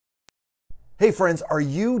Hey friends, are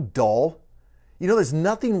you dull? You know, there's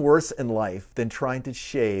nothing worse in life than trying to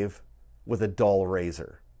shave with a dull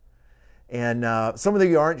razor. And some of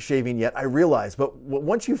you aren't shaving yet, I realize, but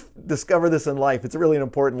once you discover this in life, it's really an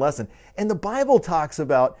important lesson. And the Bible talks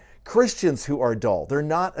about Christians who are dull. They're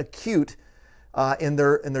not acute in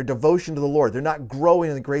their devotion to the Lord. They're not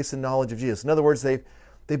growing in the grace and knowledge of Jesus. In other words, they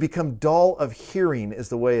become dull of hearing is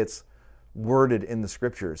the way it's worded in the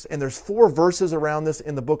scriptures. And there's 4 verses around this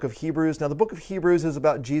in the book of Hebrews. Now, the book of Hebrews is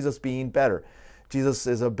about Jesus being better. Jesus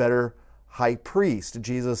is a better high priest.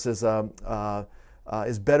 Jesus is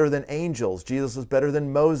better than angels. Jesus is better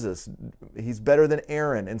than Moses. He's better than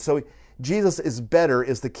Aaron. And so Jesus is better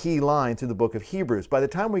is the key line through the book of Hebrews. By the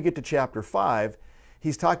time we get to chapter 5,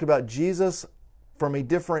 he's talked about Jesus from a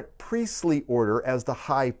different priestly order as the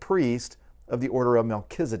high priest of the order of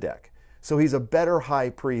Melchizedek. So he's a better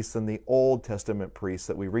high priest than the Old Testament priests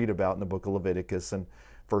that we read about in the book of Leviticus and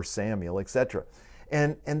 1 Samuel, etc.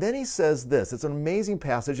 And then he says this. It's an amazing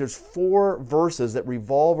passage. There's 4 verses that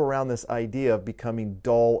revolve around this idea of becoming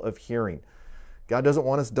dull of hearing. God doesn't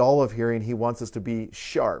want us dull of hearing. He wants us to be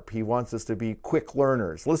sharp. He wants us to be quick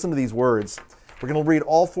learners. Listen to these words. We're going to read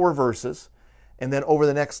all 4 verses. And then over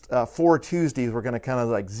the next 4 Tuesdays, we're going to kind of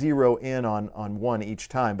like zero in on one each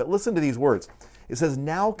time. But listen to these words. It says,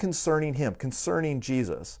 now concerning him, concerning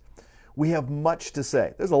Jesus, we have much to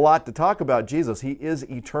say. There's a lot to talk about Jesus. He is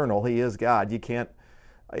eternal. He is God. You can't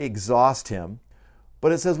exhaust him.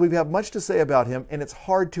 But it says we have much to say about him, and it's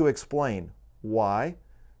hard to explain. Why?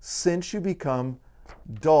 Since you become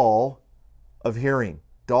dull of hearing.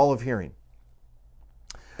 Dull of hearing.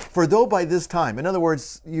 For though by this time, in other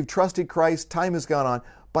words, you've trusted Christ, time has gone on,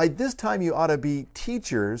 by this time you ought to be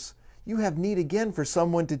teachers. You have need again for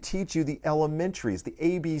someone to teach you the elementaries, the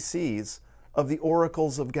ABCs of the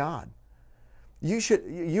oracles of God.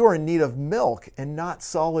 You are in need of milk and not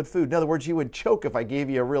solid food. In other words, you would choke if I gave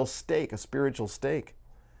you a real steak, a spiritual steak.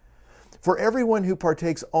 For everyone who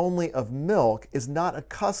partakes only of milk is not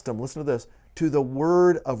accustomed, listen to this, to the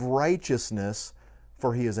word of righteousness,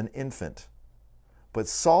 for he is an infant. But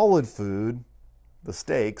solid food, the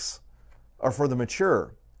steaks, are for the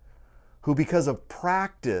mature, who because of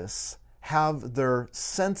practice have their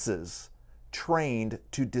senses trained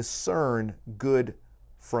to discern good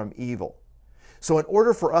from evil. So in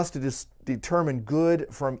order for us to determine good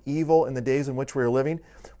from evil in the days in which we are living,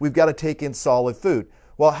 we've got to take in solid food.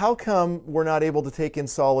 Well, how come we're not able to take in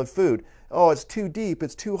solid food? Oh, it's too deep,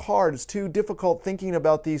 it's too hard, it's too difficult thinking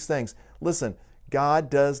about these things. Listen,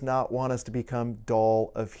 God does not want us to become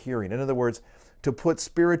dull of hearing. In other words, to put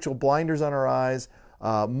spiritual blinders on our eyes,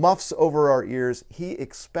 muffs over our ears. He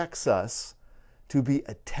expects us to be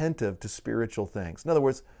attentive to spiritual things. In other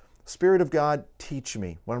words, Spirit of God, teach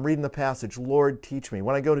me. When I'm reading the passage, Lord, teach me.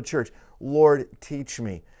 When I go to church, Lord, teach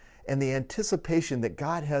me. And the anticipation that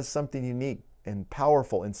God has something unique and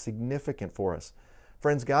powerful and significant for us.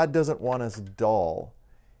 Friends, God doesn't want us dull.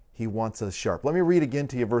 He wants us sharp. Let me read again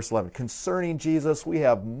to you verse 11. Concerning Jesus, we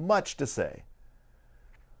have much to say,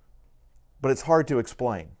 but it's hard to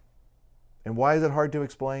explain. And why is it hard to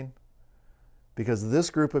explain? Because this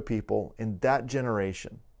group of people in that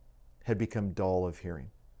generation had become dull of hearing.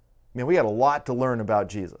 I mean, we got a lot to learn about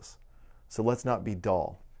Jesus. So let's not be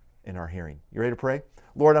dull in our hearing. You ready to pray?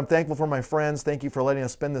 Lord, I'm thankful for my friends. Thank you for letting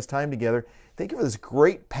us spend this time together. Thank you for this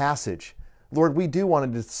great passage. Lord, we do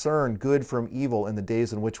want to discern good from evil in the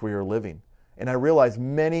days in which we are living. And I realize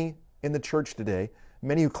many in the church today,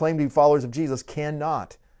 many who claim to be followers of Jesus,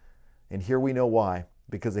 cannot. And here we know why.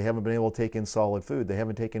 Because they haven't been able to take in solid food. They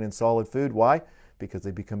haven't taken in solid food. Why? Because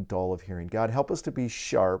they become dull of hearing. God, help us to be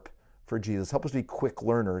sharp for Jesus. Help us to be quick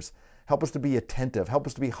learners. Help us to be attentive. Help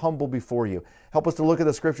us to be humble before you. Help us to look at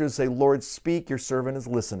the scriptures and say, Lord, speak, your servant is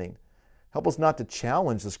listening. Help us not to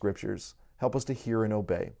challenge the scriptures. Help us to hear and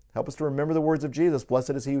obey. Help us to remember the words of Jesus. Blessed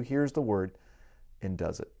is he who hears the word and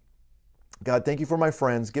does it. God, thank you for my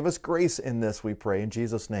friends. Give us grace in this, we pray. In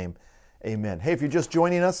Jesus' name, amen. Hey, if you're just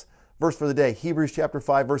joining us, verse for the day, Hebrews chapter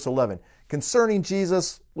 5, verse 11. Concerning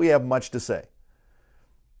Jesus, we have much to say.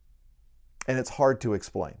 And it's hard to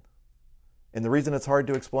explain. And the reason it's hard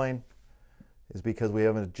to explain is because we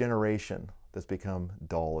have a generation that's become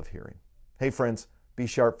dull of hearing. Hey, friends, be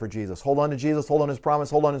sharp for Jesus. Hold on to Jesus. Hold on to his promise.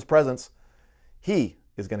 Hold on to his presence. He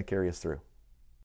is going to carry us through.